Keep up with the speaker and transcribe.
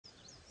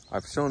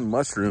I've shown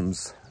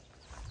mushrooms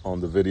on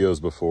the videos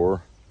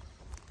before,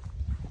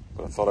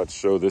 but I thought I'd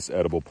show this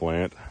edible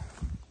plant.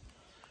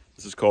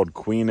 This is called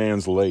Queen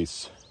Anne's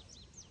lace.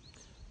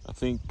 I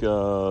think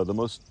the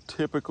most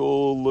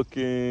typical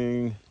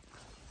looking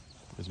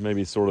is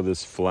maybe sort of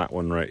this flat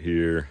one right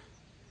here.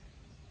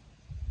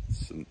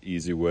 It's an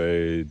easy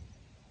way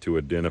to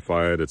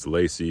identify it. It's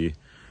lacy.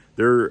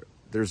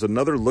 There's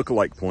another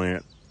lookalike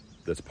plant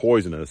that's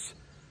poisonous,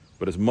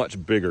 but it's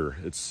much bigger.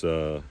 It's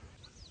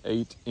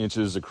 8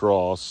 inches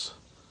across,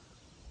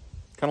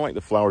 kind of like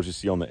the flowers you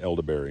see on the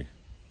elderberry.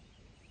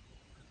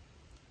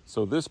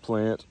 So this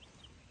plant,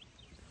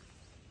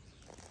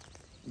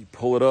 you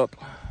pull it up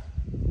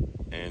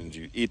and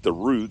you eat the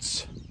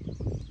roots.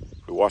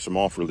 If we wash them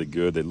off really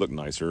good, they look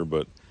nicer,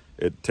 but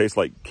it tastes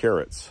like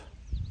carrots.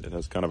 It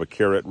has kind of a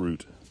carrot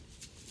root.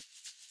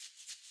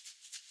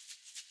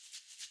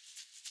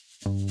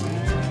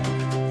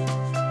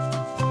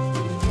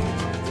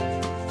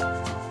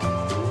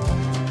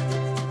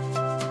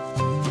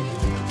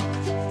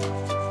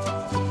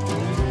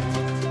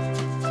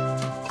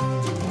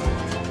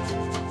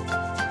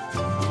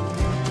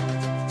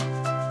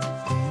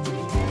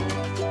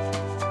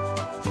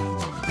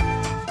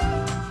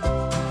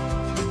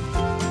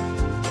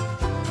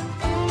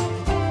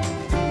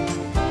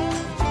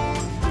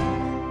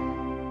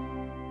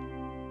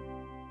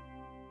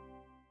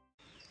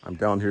 I'm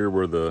down here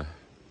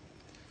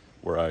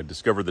where I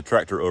discovered the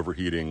tractor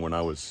overheating when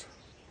I was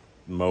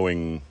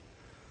mowing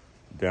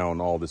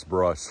down all this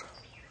brush.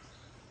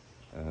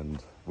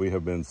 And we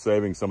have been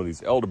saving some of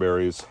these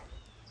elderberries.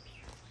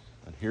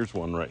 And here's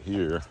one right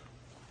here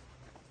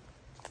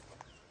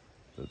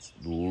that's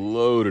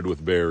loaded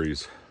with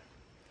berries.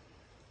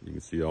 You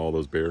can see all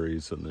those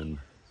berries, and then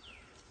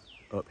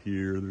up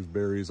here there's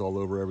berries all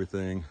over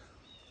everything.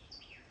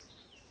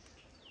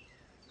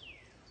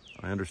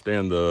 I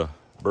understand the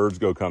birds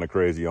go kind of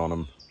crazy on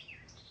them.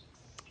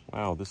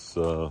 Wow, this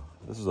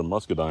is a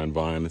muscadine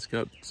vine. It's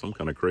got some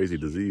kind of crazy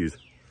disease.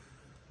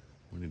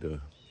 We need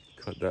to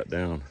cut that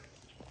down.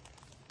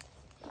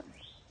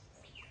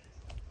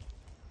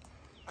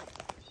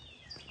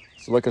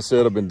 So like I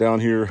said, I've been down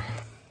here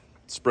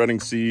spreading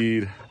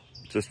seed.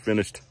 Just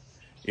finished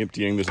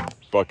emptying this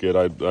bucket.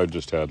 I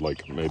just had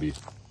like maybe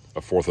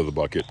 1/4 of the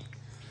bucket.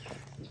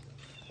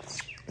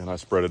 And I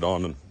spread it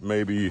on, and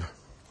maybe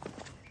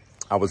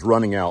I was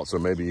running out, so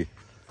maybe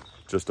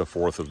just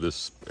 1/4 of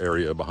this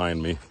area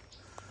behind me,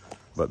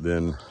 but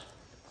then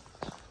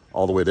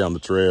all the way down the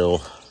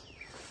trail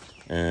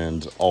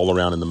and all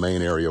around in the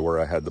main area where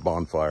I had the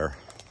bonfire.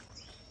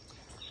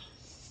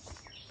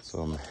 So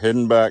I'm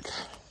heading back.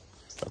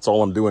 That's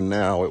all I'm doing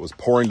now. It was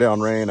pouring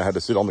down rain. I had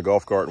to sit on the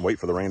golf cart and wait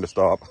for the rain to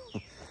stop.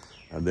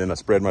 And then I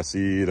spread my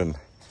seed, and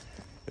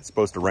it's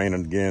supposed to rain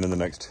again in the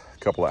next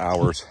couple of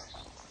hours.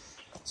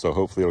 So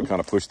hopefully it'll kind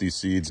of push these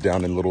seeds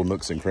down in little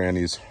nooks and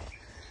crannies.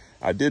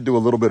 I did do a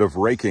little bit of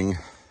raking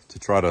to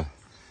try to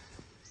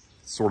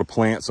sort of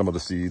plant some of the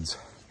seeds,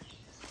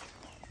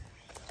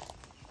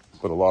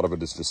 but a lot of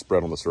it is just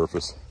spread on the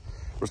surface.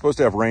 We're supposed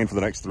to have rain for the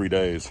next 3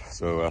 days,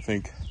 so I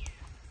think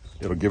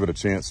it'll give it a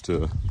chance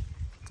to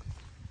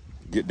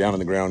get down in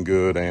the ground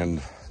good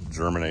and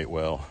germinate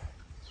well.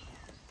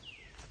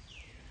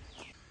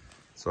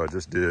 So I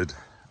just did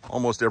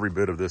almost every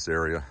bit of this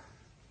area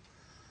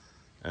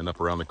and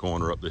up around the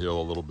corner, up the hill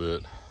a little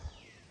bit,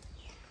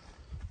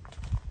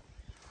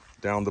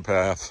 down the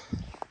path,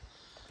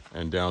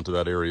 and down to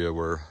that area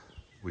where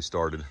we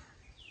started.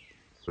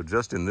 So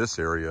just in this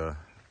area,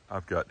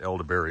 I've got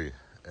elderberry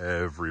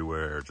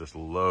everywhere, just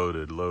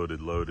loaded,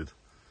 loaded, loaded.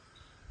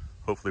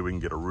 Hopefully we can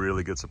get a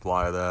really good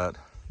supply of that.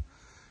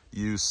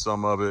 Use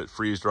some of it,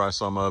 freeze dry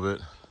some of it.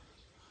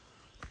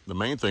 The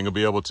main thing will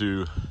be able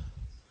to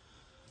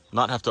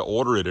not have to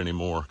order it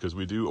anymore, because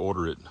we do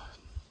order it.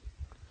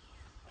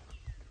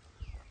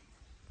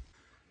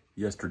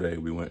 Yesterday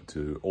we went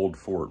to Old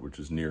Fort, which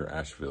is near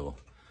Asheville,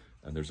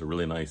 and there's a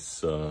really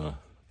nice,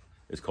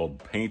 it's called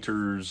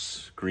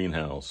Painter's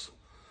Greenhouse,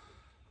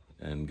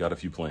 and got a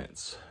few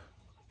plants.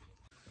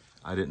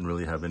 I didn't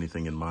really have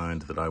anything in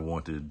mind that I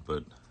wanted,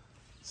 but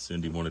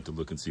Cindy wanted to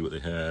look and see what they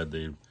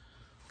had.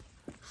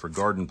 For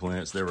garden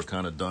plants, they were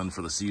kind of done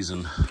for the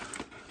season.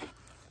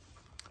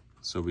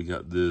 So we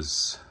got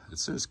this, it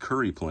says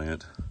curry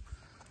plant,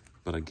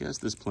 but I guess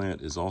this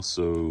plant is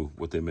also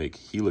what they make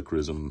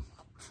helichrysum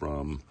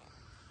from,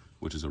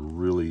 which is a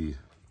really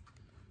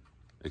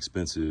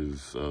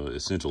expensive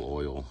essential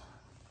oil.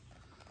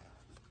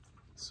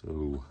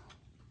 So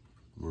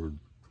we're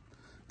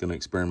gonna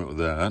experiment with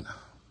that.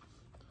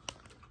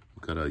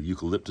 We've got a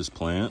eucalyptus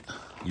plant,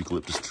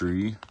 eucalyptus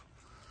tree.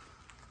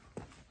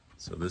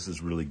 So this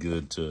is really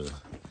good to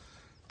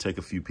take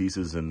a few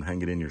pieces and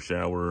hang it in your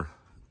shower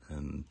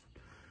and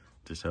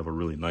just have a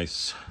really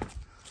nice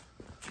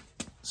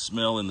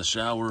smell in the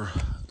shower.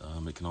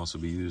 It can also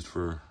be used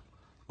for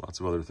lots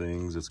of other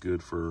things. It's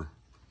good for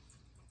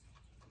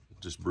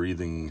just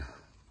breathing.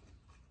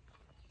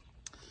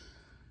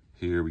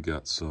 Here we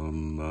got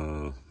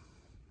some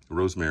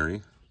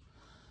rosemary,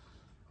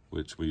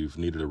 which we've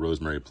needed a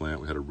rosemary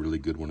plant. We had a really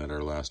good one at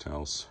our last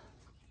house.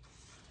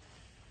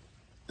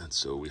 And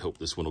so we hope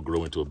this one will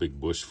grow into a big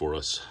bush for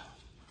us.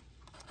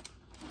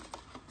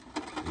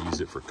 We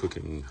use it for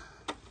cooking.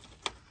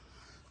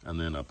 And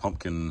then a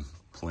pumpkin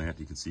plant,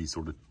 you can see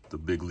sort of the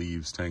big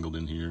leaves tangled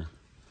in here.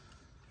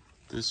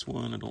 This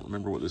one, I don't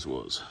remember what this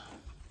was.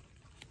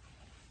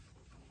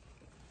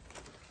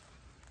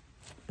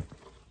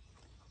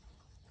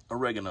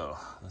 Oregano,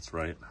 that's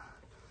right.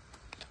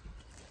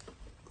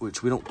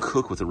 Which we don't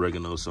cook with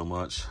oregano so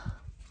much,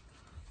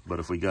 but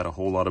if we got a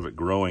whole lot of it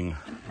growing,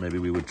 maybe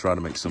we would try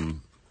to make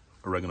some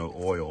oregano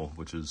oil,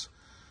 which is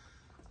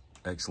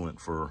excellent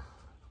for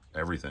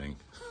everything.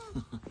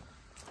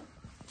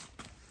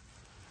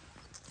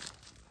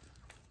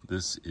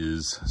 This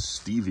is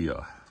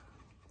stevia.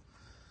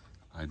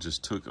 I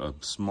just took a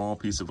small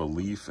piece of a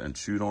leaf and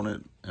chewed on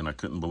it, and I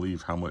couldn't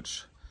believe how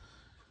much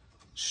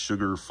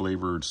sugar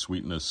flavored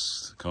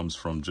sweetness comes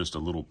from just a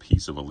little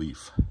piece of a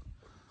leaf.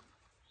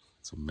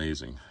 It's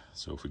amazing.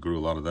 So if we grew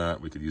a lot of that,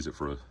 we could use it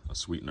for a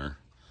sweetener.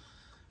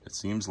 It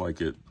seems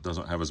like it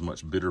doesn't have as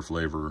much bitter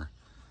flavor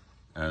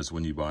as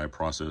when you buy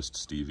processed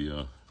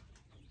stevia.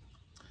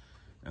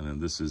 And then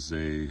this is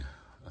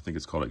I think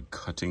it's called a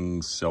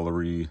cutting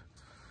celery.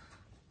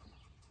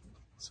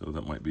 So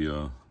that might be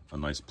a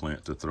nice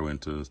plant to throw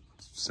into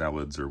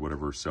salads or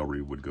whatever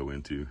celery would go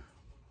into.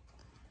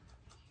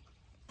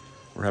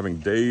 We're having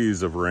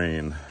days of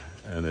rain,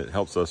 and it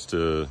helps us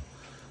to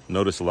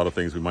notice a lot of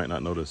things we might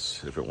not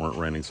notice if it weren't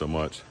raining so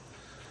much.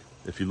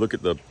 If you look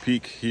at the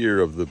peak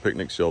here of the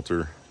picnic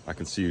shelter, I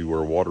can see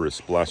where water is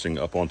splashing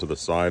up onto the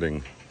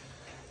siding.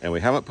 And we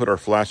haven't put our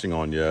flashing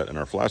on yet, and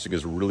our flashing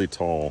is really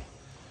tall.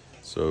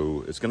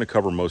 So it's gonna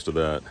cover most of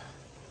that,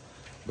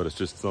 but it's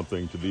just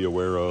something to be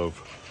aware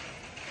of,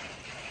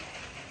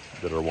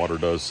 that our water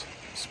does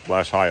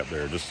splash high up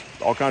there. Just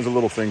all kinds of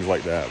little things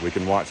like that. We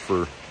can watch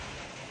for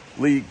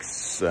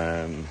leaks,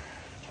 and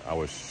I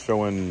was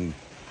showing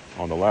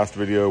on the last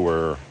video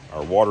where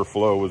our water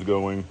flow was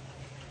going.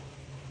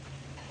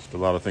 Just a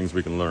lot of things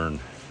we can learn.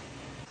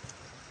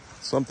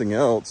 Something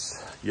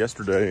else,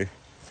 yesterday,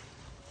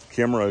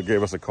 Kimra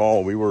gave us a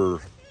call. We were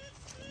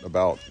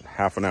about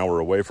half an hour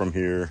away from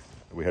here.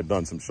 We had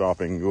done some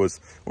shopping. It was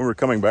when we were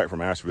coming back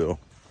from Asheville,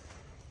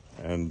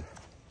 and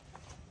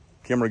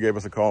Kimra gave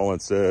us a call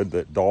and said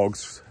that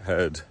dogs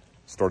had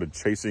started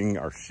chasing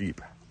our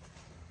sheep.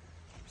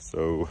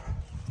 So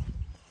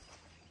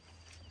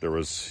there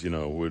was,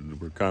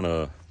 we're kind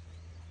of,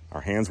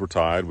 our hands were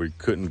tied. We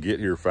couldn't get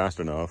here fast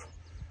enough,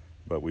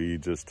 but we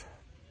just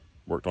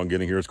worked on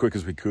getting here as quick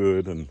as we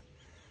could. And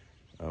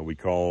we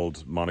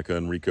called Monica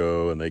and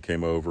Rico, and they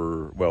came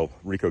over. Well,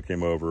 Rico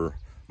came over.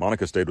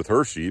 Monica stayed with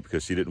her sheep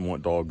because she didn't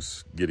want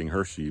dogs getting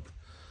her sheep.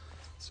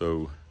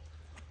 So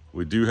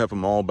we do have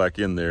them all back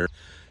in there.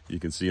 You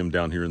can see them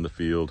down here in the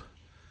field,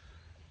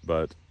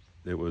 but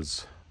it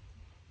was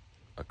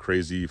a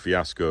crazy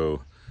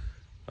fiasco.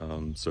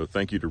 So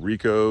thank you to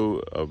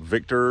Rico.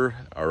 Victor,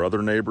 our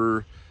other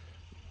neighbor,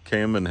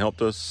 came and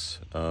helped us.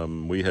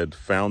 We had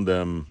found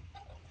them,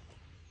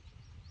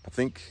 I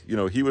think,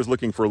 he was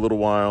looking for a little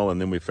while, and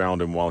then we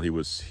found him while he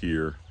was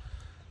here.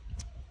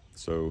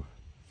 So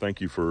thank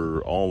you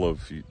for all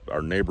of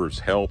our neighbors'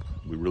 help.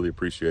 We really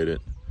appreciate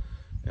it.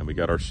 And we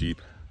got our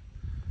sheep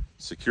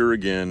secure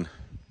again.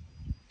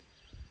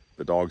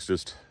 The dogs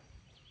just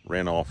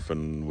ran off,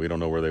 and we don't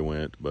know where they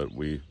went, but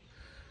we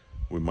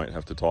might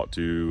have to talk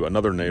to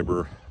another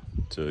neighbor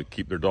to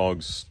keep their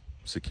dogs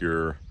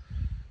secure,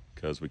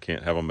 because we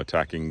can't have them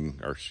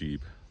attacking our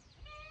sheep.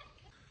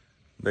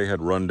 They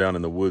had run down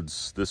in the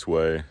woods this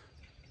way,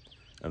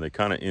 and they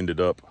kind of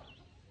ended up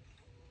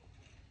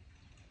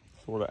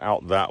sort of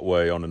out that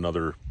way on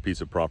another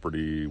piece of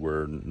property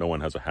where no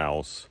one has a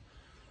house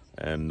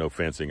and no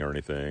fencing or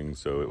anything.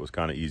 So it was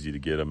kind of easy to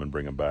get them and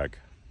bring them back.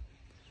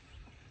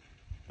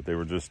 But they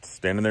were just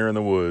standing there in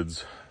the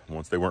woods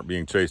once they weren't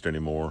being chased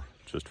anymore,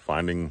 just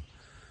finding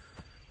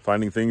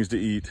things to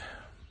eat.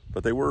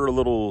 But they were a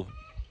little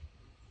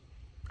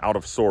out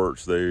of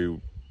sorts. They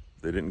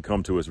didn't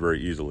come to us very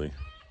easily.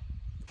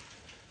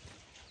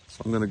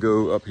 So I'm gonna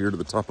go up here to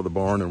the top of the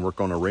barn and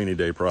work on a rainy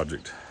day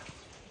project.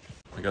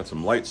 I got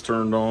some lights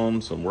turned on,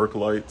 some work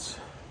lights.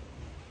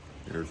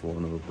 There's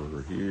one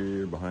over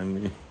here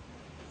behind me,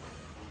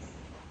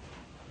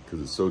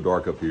 because it's so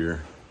dark up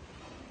here,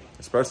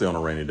 especially on a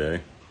rainy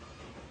day,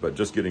 but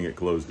just getting it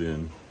closed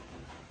in.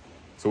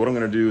 So what I'm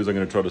gonna do is I'm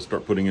gonna try to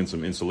start putting in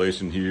some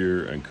insulation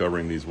here and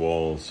covering these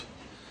walls.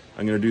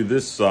 I'm gonna do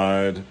this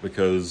side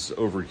because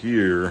over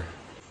here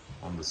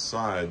on the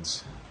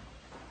sides,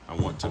 I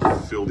want to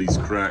fill these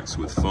cracks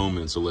with foam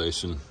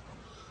insulation.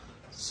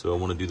 So I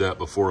want to do that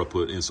before I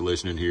put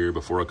insulation in here,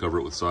 before I cover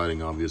it with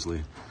siding,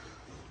 obviously.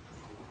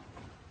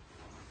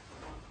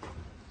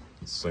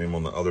 Same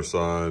on the other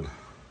side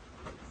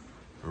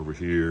over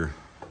here.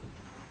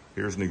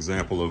 Here's an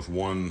example of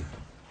one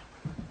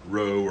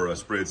row where I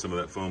sprayed some of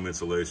that foam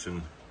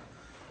insulation.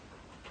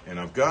 And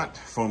I've got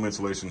foam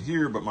insulation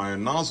here, but my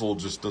nozzle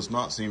just does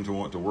not seem to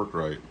want to work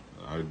right.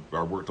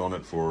 I worked on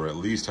it for at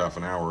least half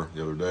an hour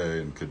the other day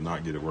and could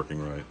not get it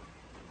working right.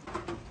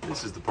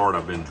 This is the part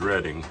I've been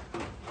dreading.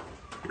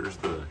 Here's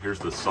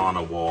the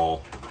sauna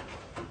wall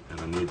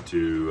I need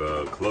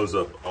to close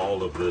up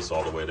all of this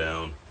all the way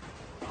down.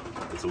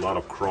 It's a lot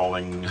of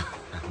crawling,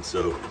 and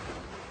so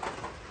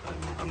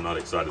I'm not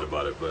excited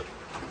about it, but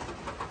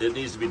it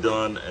needs to be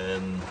done,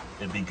 and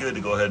it'd be good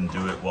to go ahead and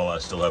do it while I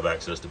still have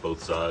access to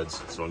both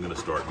sides. So I'm gonna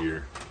start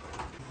here.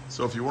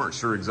 So if you weren't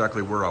sure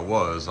exactly where I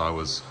was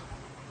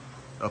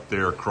up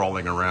there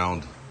crawling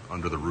around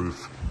under the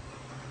roof.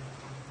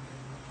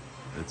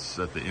 It's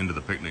at the end of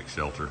the picnic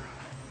shelter.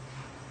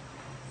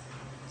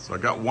 So I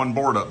got one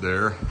board up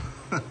there.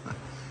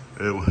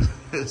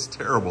 It's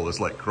terrible. It's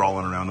like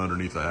crawling around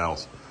underneath the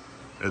house.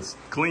 It's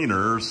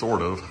cleaner,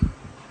 sort of.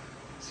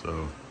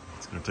 So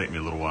it's gonna take me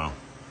a little while.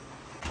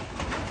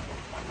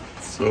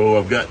 So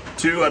I've got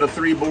 2 out of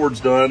 3 boards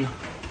done.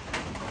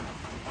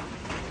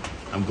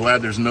 I'm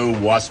glad there's no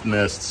wasp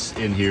nests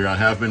in here. I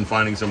have been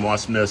finding some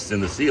wasp nests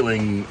in the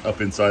ceiling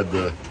up inside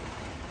the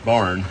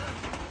barn.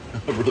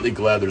 I'm really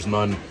glad there's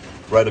none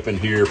right up in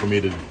here for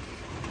me to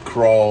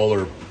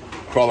crawl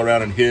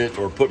around and hit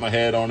or put my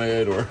head on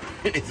it or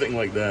anything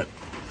like that.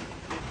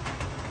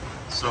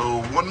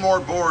 So one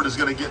more board is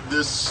gonna get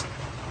this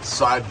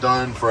side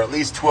done for at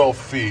least 12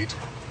 feet.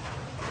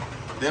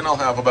 Then I'll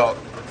have about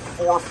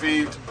 4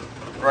 feet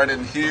right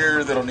in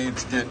here that'll need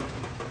to get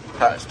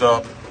patched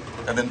up.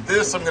 And then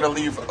this I'm gonna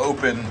leave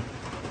open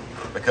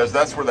because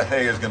that's where the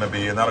hay is gonna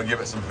be, and that'll give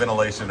it some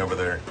ventilation over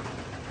there.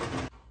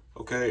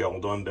 Okay, all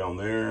done down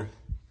there.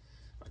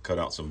 I cut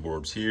out some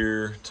boards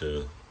here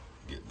to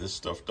get this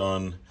stuff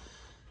done.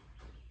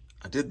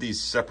 I did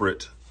these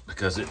separate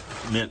because it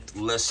meant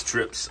less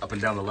trips up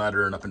and down the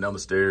ladder and up and down the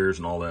stairs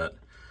and all that.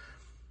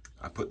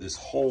 I put this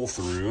hole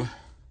through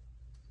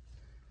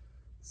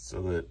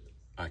so that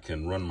I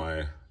can run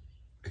my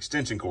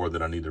extension cord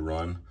that I need to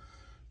run,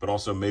 but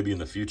also maybe in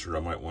the future I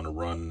might want to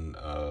run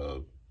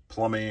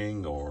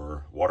plumbing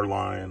or water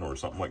line or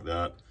something like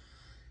that.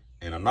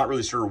 And I'm not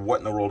really sure what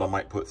in the world I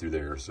might put through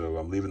there, so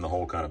I'm leaving the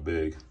hole kind of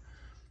big.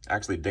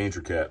 Actually,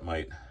 Danger Cat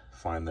might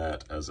find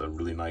that as a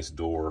really nice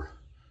door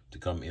to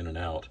come in and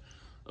out.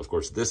 Of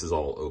course, this is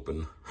all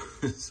open,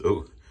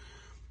 so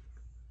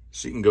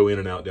she can go in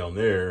and out down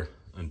there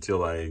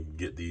until I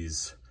get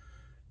these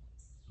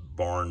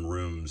barn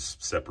rooms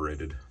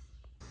separated.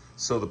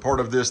 So the part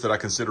of this that I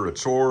consider a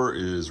chore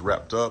is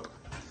wrapped up.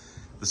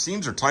 The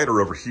seams are tighter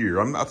over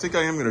here. I think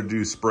I am gonna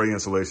do spray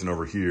insulation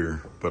over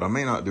here, but I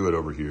may not do it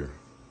over here.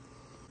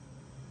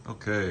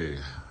 Okay,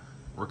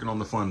 working on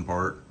the fun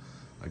part.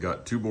 I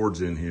got 2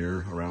 boards in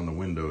here around the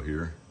window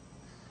here,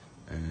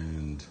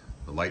 and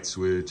the light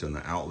switch and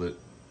the outlet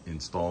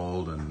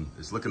installed, and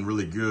it's looking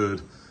really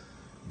good.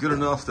 Good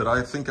enough that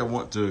I think I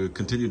want to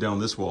continue down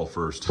this wall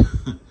first.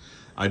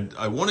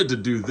 I wanted to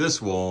do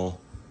this wall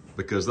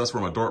because that's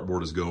where my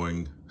dartboard is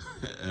going,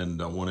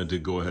 and I wanted to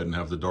go ahead and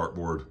have the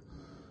dartboard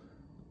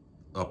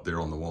up there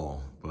on the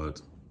wall.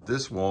 But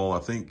this wall, I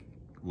think,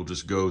 will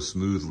just go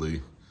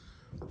smoothly,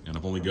 and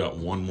I've only got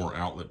 1 more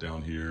outlet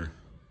down here,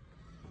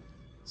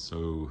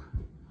 so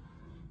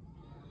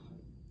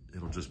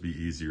it'll just be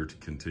easier to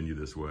continue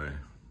this way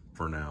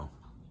for now.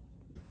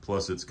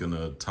 Plus, it's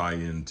gonna tie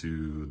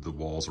into the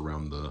walls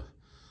around the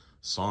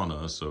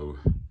sauna, so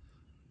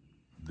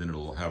then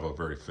it'll have a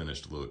very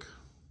finished look.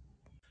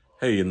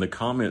 Hey, in the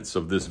comments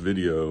of this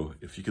video,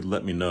 if you could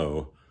let me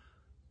know,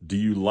 do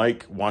you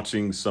like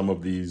watching some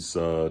of these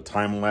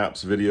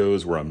time-lapse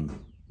videos where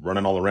I'm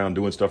running all around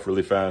doing stuff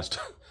really fast?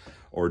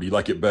 Or do you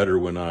like it better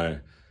when I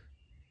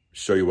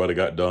show you what I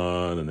got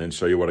done and then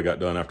show you what I got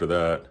done after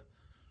that?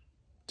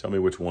 Tell me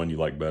which one you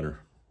like better.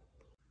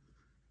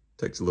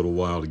 Takes a little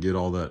while to get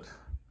all that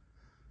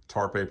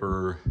tar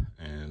paper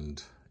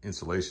and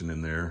insulation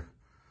in there,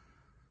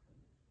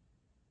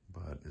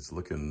 but it's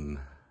looking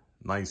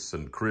nice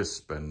and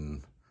crisp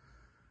and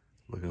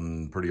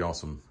looking pretty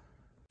awesome.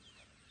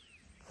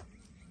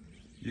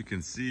 You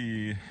can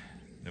see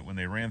that when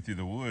they ran through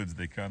the woods,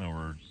 they kind of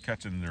were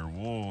catching their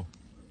wool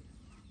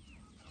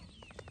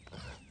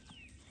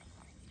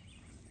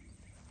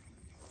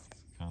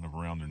kind of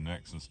around their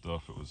necks and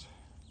stuff. It was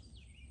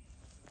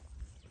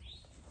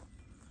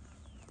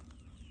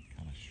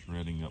kind of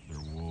shredding up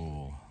their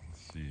wool.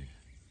 Let's see.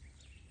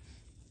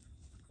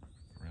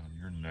 Around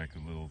your neck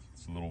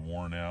it's a little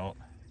worn out.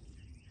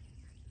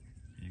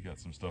 You got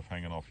some stuff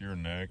hanging off your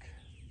neck.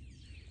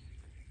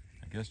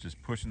 I guess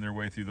just pushing their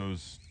way through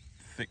those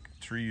thick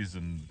trees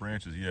and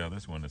branches. Yeah,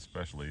 this one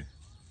especially.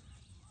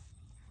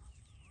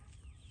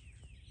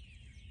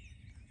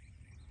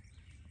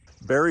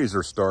 Berries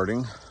are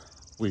starting.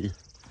 We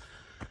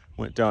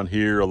went down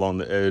here along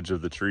the edge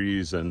of the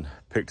trees and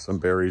picked some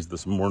berries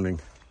this morning.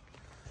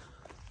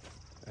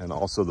 And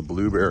also the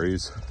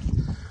blueberries.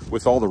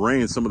 With all the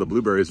rain, some of the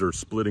blueberries are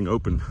splitting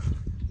open.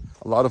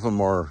 A lot of them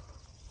are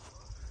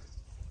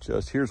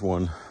just, here's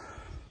one.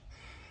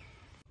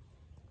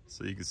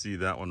 So you can see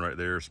that one right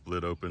there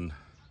split open.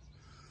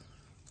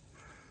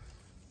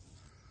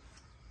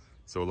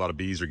 So a lot of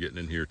bees are getting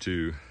in here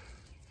too.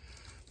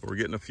 But we're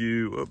getting a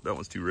few. Oh, that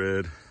one's too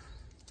red.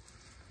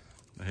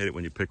 I hate it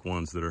when you pick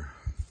ones that are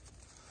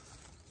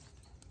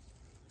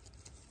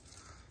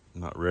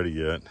not ready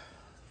yet.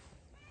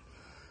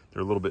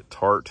 They're a little bit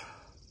tart.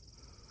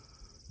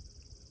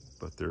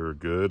 but they're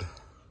good.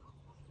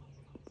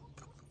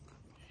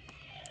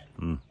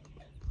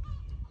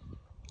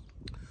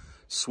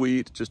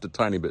 Sweet, just a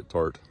tiny bit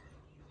tart.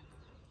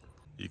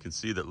 You can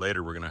see that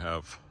later we're gonna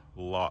have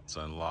lots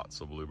and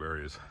lots of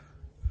blueberries.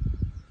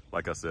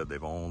 Like I said,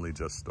 they've only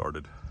just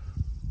started.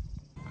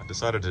 I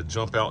decided to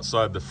jump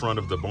outside the front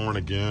of the barn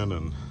again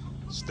and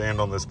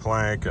stand on this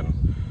plank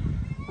and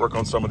work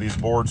on some of these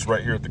boards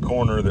right here at the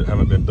corner that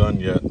haven't been done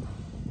yet.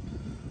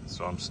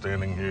 So I'm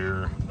standing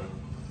here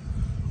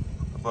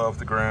above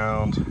the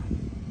ground.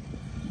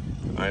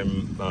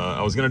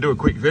 I was gonna do a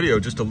quick video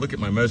just to look at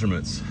my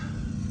measurements.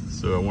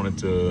 So I wanted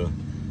to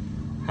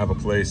have a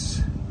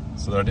place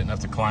so that I didn't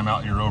have to climb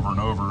out here over and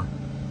over,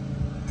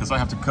 because I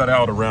have to cut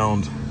out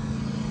around,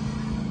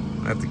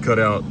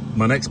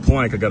 my next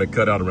plank. I got to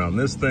cut out around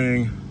this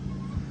thing.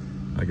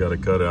 I got to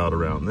cut out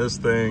around this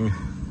thing.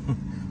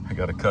 I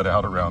got to cut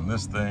out around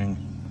this thing.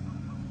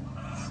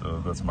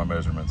 So that's my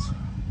measurements.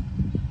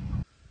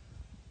 I'm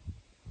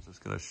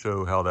just going to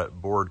show how that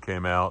board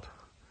came out.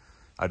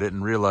 I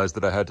didn't realize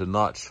that I had to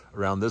notch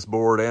around this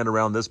board and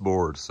around this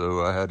board.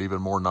 So I had even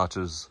more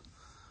notches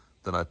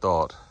than I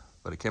thought,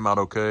 but it came out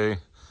okay.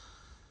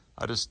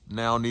 I just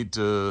now need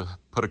to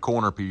put a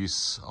corner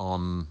piece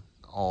on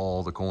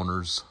all the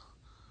corners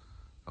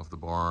of the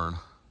barn.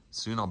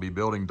 Soon I'll be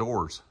building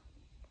doors.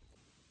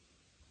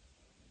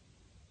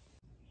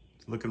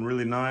 It's looking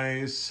really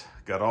nice.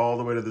 Got all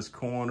the way to this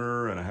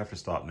corner and I have to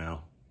stop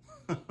now.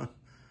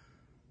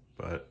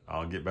 But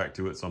I'll get back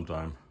to it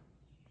sometime.